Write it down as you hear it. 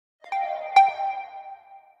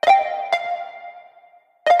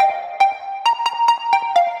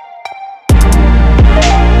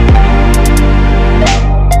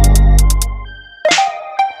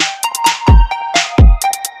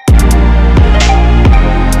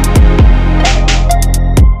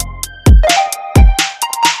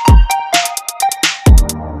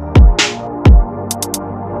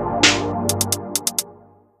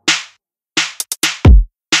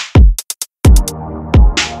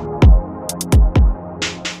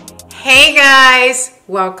Hey guys,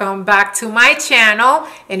 welcome back to my channel,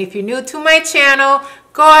 and if you're new to my channel,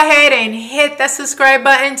 go ahead and hit that subscribe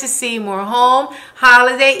button to see more home,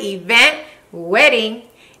 holiday, event, wedding,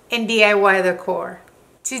 and DIY decor.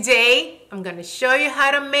 Today, I'm going to show you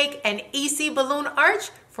how to make an easy balloon arch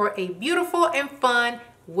for a beautiful and fun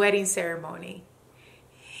wedding ceremony.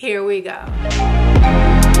 Here we go.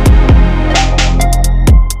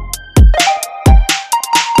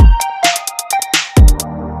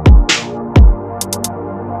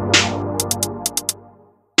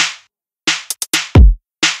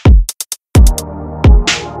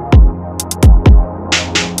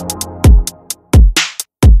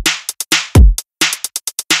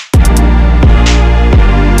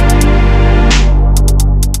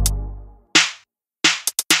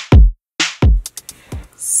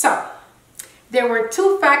 So, there were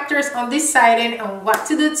two factors on deciding on what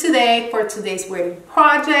to do today for today's wedding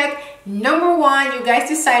project. Number one, you guys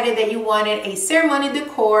decided that you wanted a ceremony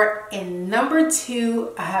decor, and number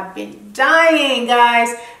two, I have been dying, guys.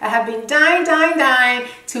 I have been dying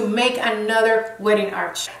to make another wedding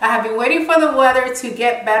arch. I have been waiting for the weather to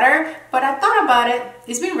get better, but I thought about it.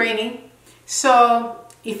 It's been raining, so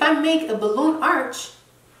if I make a balloon arch,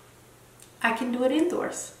 I can do it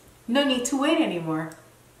indoors. No need to wait anymore.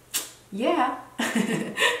 Yeah.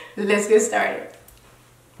 Let's get started.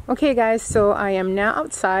 Okay guys, so I am now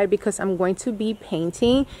outside because I'm going to be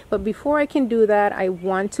painting, but before I can do that, I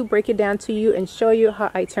want to break it down to you and show you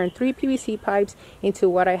how I turn 3 PVC pipes into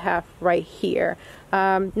what I have right here.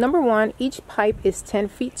 Number one, each pipe is 10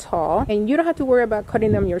 feet tall, and you don't have to worry about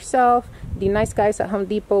cutting them yourself. The nice guys at Home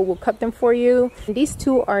Depot will cut them for you. And these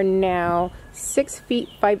two are now 6 feet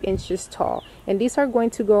 5 inches tall, and these are going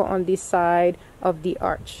to go on the side of the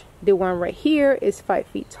arch. The one right here is 5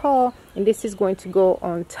 feet tall, and this is going to go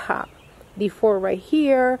on top. The four right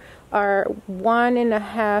here are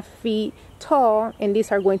 1.5 feet tall, and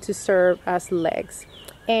these are going to serve as legs.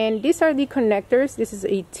 And these are the connectors. This is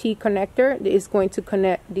a T connector that is going to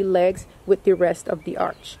connect the legs with the rest of the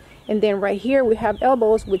arch. And then right here we have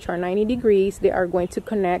elbows, which are 90 degrees. They are going to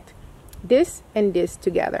connect this and this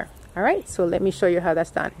together. All right, so let me show you how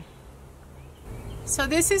that's done. So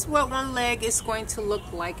this is what one leg is going to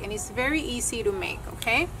look like, and it's very easy to make,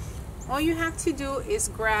 okay? All you have to do is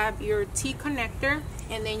grab your T connector,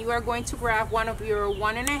 and then you are going to grab one of your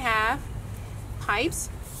 1.5 pipes.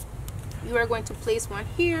 You are going to place one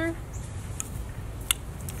here,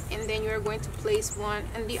 and then you are going to place one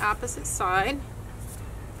on the opposite side,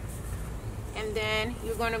 and then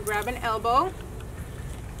you're going to grab an elbow,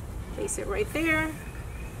 place it right there,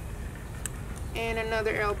 and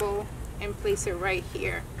another elbow, and place it right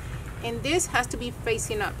here. And this has to be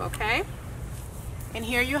facing up, okay? And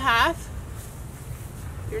here you have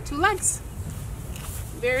your two legs.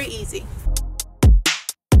 Very easy.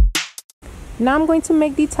 Now I'm going to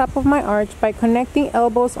make the top of my arch by connecting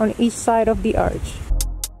elbows on each side of the arch.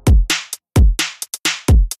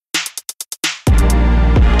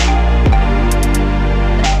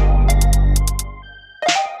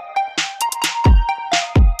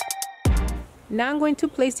 Now I'm going to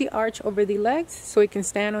place the arch over the legs so it can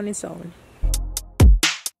stand on its own.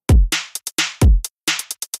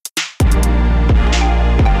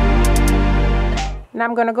 Now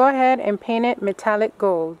I'm going to go ahead and paint it metallic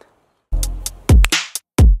gold.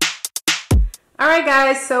 Alright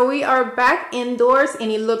guys, so we are back indoors, and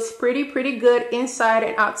it looks pretty good inside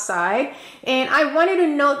and outside. And I wanted to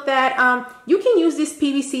note that you can use this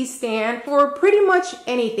PVC stand for pretty much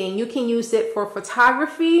anything. You can use it for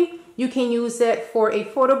photography. You can use it for a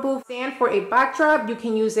photo booth stand, for a backdrop. You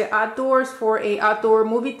can use it outdoors for a outdoor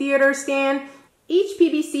movie theater stand. Each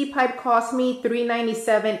PVC pipe cost me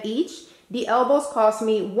 $3.97 each. The elbows cost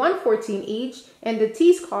me $1.14 each, and the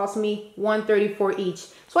T's cost me $1.34 each.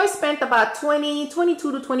 So I spent about $22 to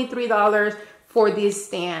 $23 for this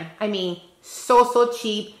stand. I mean, so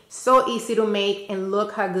cheap, so easy to make, and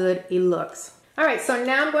look how good it looks. All right, so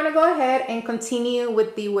now I'm going to go ahead and continue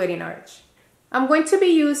with the wedding arch. I'm going to be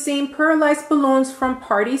using pearlized balloons from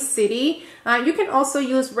Party City. You can also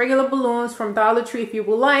use regular balloons from Dollar Tree if you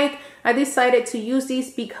would like. I decided to use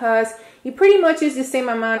these because it pretty much is the same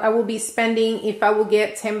amount I will be spending if I will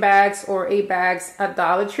get 10 bags or 8 bags at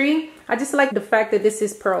Dollar Tree. I just like the fact that this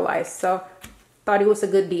is pearlized, so thought it was a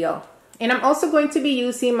good deal. And I'm also going to be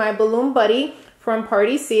using my Balloon Buddy from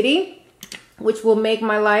Party City, which will make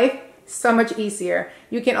my life so much easier.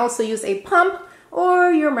 You can also use a pump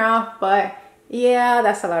or your mouth, but yeah,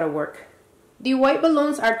 that's a lot of work. The white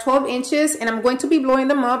balloons are 12 inches, and I'm going to be blowing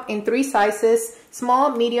them up in 3 sizes,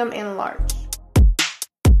 small, medium, and large.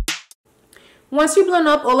 Once you blend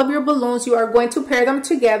up all of your balloons, you are going to pair them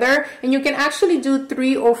together, and you can actually do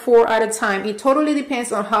 3 or 4 at a time. It totally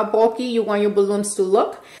depends on how bulky you want your balloons to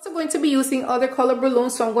look. I'm also going to be using other color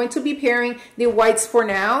balloons, so I'm going to be pairing the whites for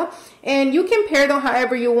now. And you can pair them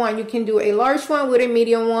however you want. You can do a large one with a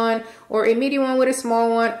medium one, or a medium one with a small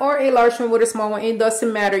one, or a large one with a small one. It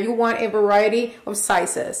doesn't matter. You want a variety of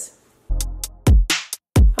sizes.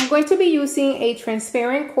 I'm going to be using a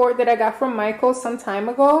transparent cord that I got from Michael some time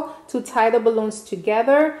ago to tie the balloons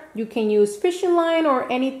together. You can use fishing line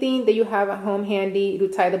or anything that you have at home handy to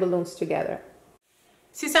tie the balloons together.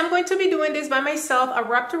 Since I'm going to be doing this by myself, I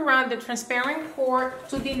wrapped around the transparent cord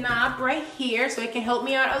to the knob right here so it can help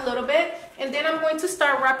me out a little bit. And then I'm going to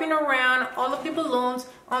start wrapping around all of the balloons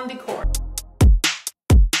on the cord.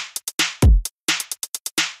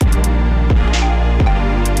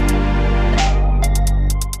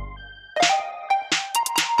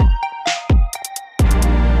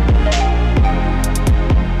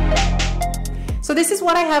 So this is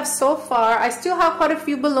what I have so far. I still have quite a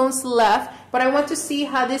few balloons left, but I want to see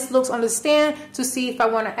how this looks on the stand to see if I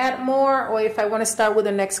want to add more or if I want to start with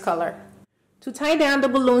the next color. To tie down the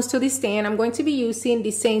balloons to the stand, I'm going to be using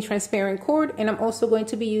the same transparent cord, and I'm also going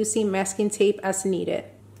to be using masking tape as needed.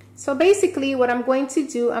 So basically what I'm going to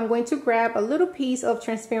do, I'm going to grab a little piece of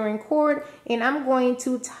transparent cord and I'm going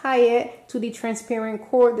to tie it to the transparent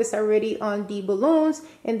cord that's already on the balloons,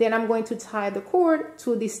 and then I'm going to tie the cord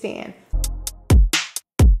to the stand.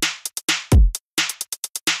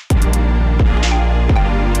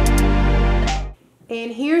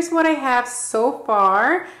 And here's what I have so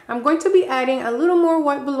far. I'm going to be adding a little more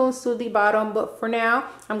white balloons to the bottom, but for now,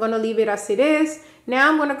 I'm going to leave it as it is. Now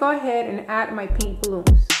I'm going to go ahead and add my pink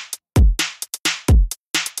balloons.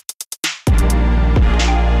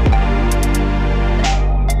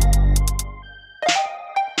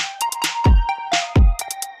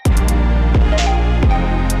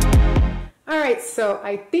 Alright, so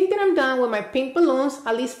I think that I'm done with my pink balloons,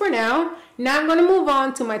 at least for now. Now I'm going to move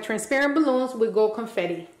on to my transparent balloons with gold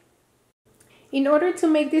confetti. In order to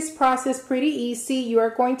make this process pretty easy, you are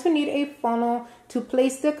going to need a funnel to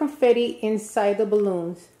place the confetti inside the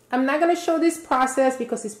balloons. I'm not going to show this process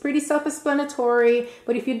because it's pretty self-explanatory,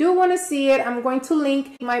 but if you do want to see it, I'm going to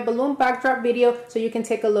link my balloon backdrop video so you can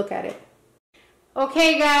take a look at it.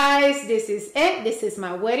 Okay guys, this is it. This is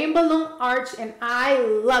my wedding balloon arch and I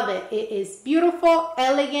love it. It is beautiful,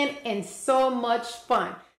 elegant, and so much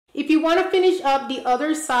fun. If you want to finish up the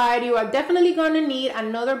other side, you are definitely going to need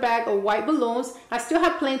another bag of white balloons. I still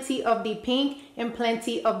have plenty of the pink and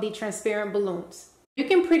plenty of the transparent balloons. You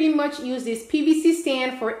can pretty much use this PVC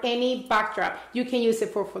stand for any backdrop. You can use it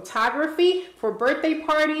for photography, for birthday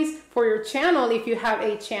parties, for your channel if you have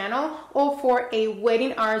a channel, or for a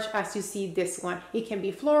wedding arch as you see this one. It can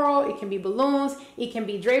be floral, it can be balloons, it can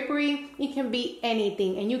be drapery, it can be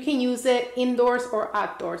anything, and you can use it indoors or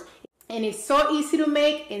outdoors. And it's so easy to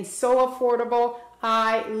make and so affordable.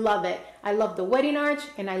 I love it. I love the wedding arch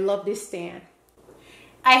and I love this stand.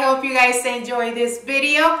 I hope you guys enjoyed this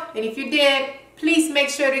video, and if you did, please make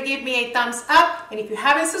sure to give me a thumbs up, and if you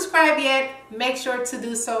haven't subscribed yet, make sure to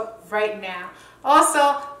do so right now.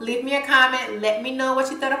 Also, leave me a comment, let me know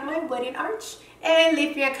what you thought of my wedding arch, and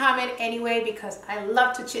leave me a comment anyway because I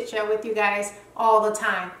love to chit chat with you guys all the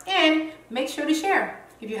time. And make sure to share.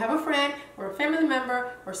 If you have a friend or a family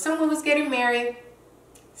member or someone who's getting married,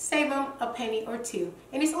 save them a penny or two.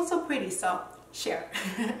 And it's also pretty, so share.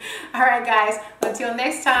 All right guys, until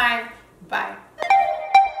next time, bye.